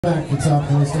Back the top of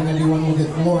the list, and anyone will get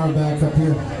Laura back up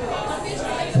here.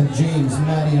 And James,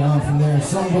 Maddie, and on from there.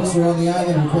 Songbooks are on the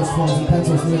island, request forms and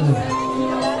pencils near the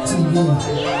TV.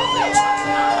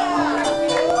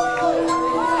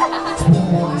 It's been a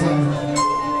long time.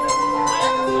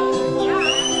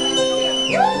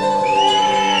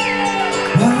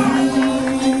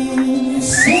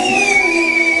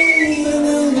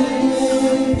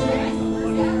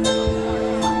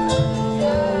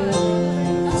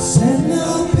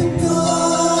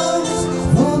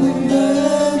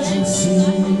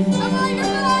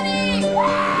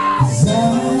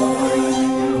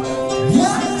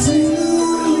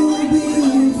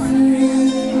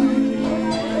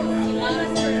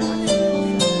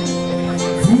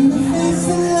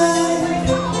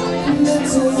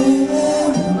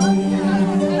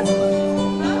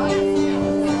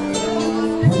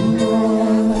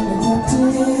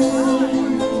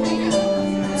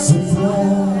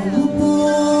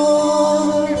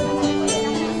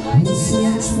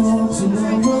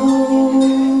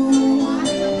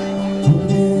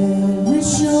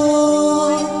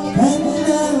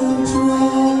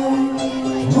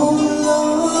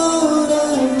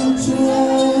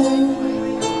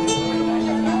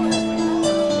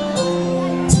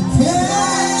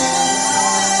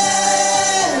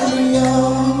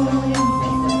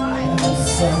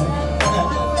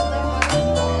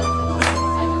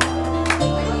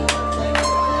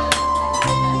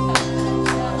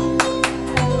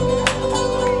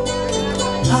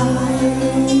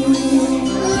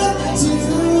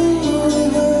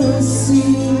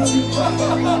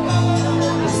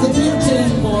 It's the Beauty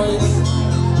Boys.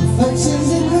 Reflections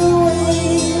in the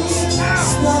waves,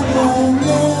 spotlight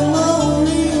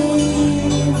memory,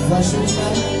 flashing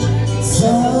light,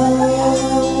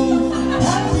 some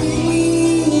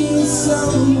happy,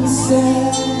 some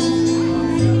sad.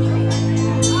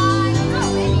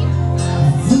 I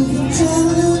think of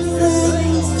childhood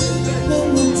friends and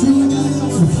the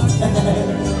dreams we had.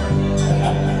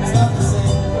 It's not the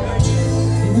same.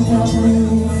 We can't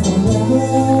live forever.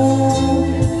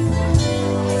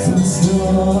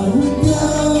 Story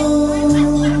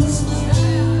goes,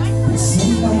 but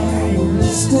somebody will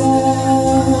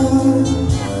start.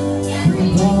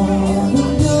 We're gonna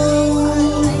go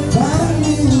by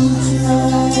new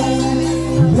time.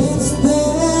 It's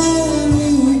there we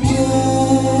go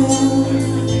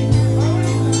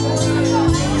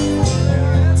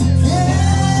to carry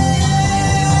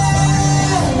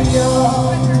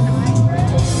on.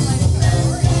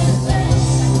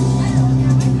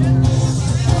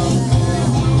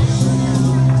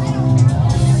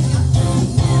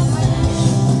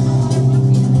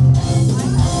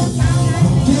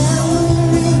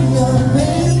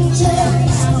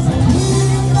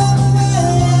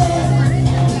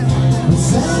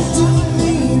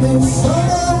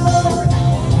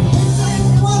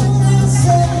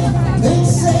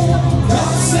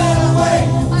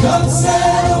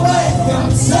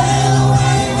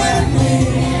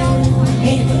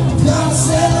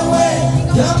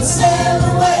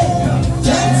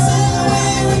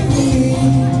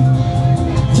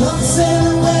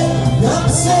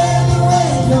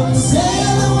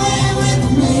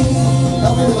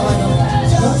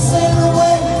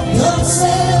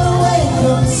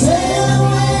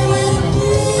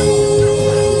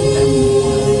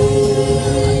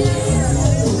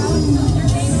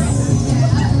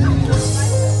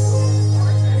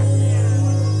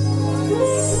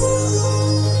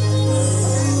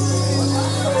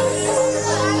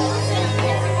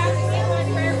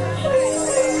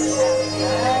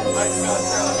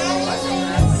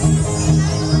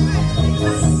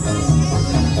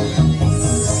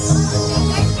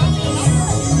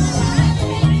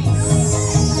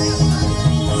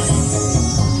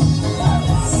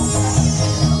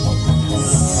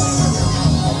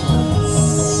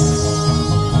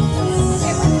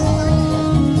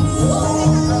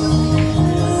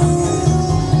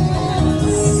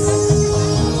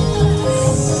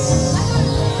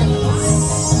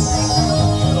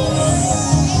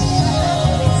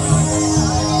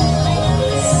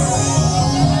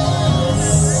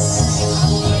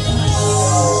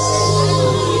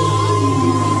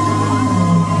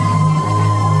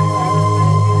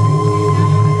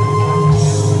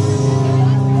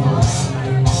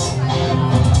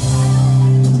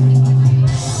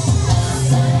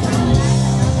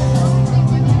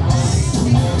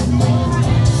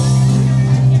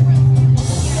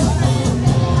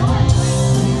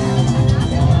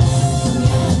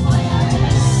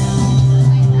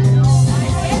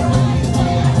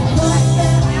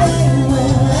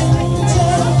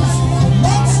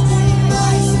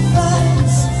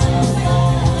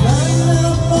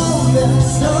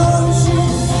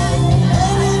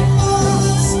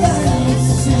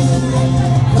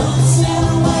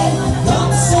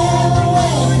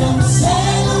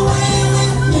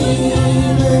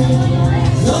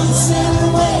 Sunset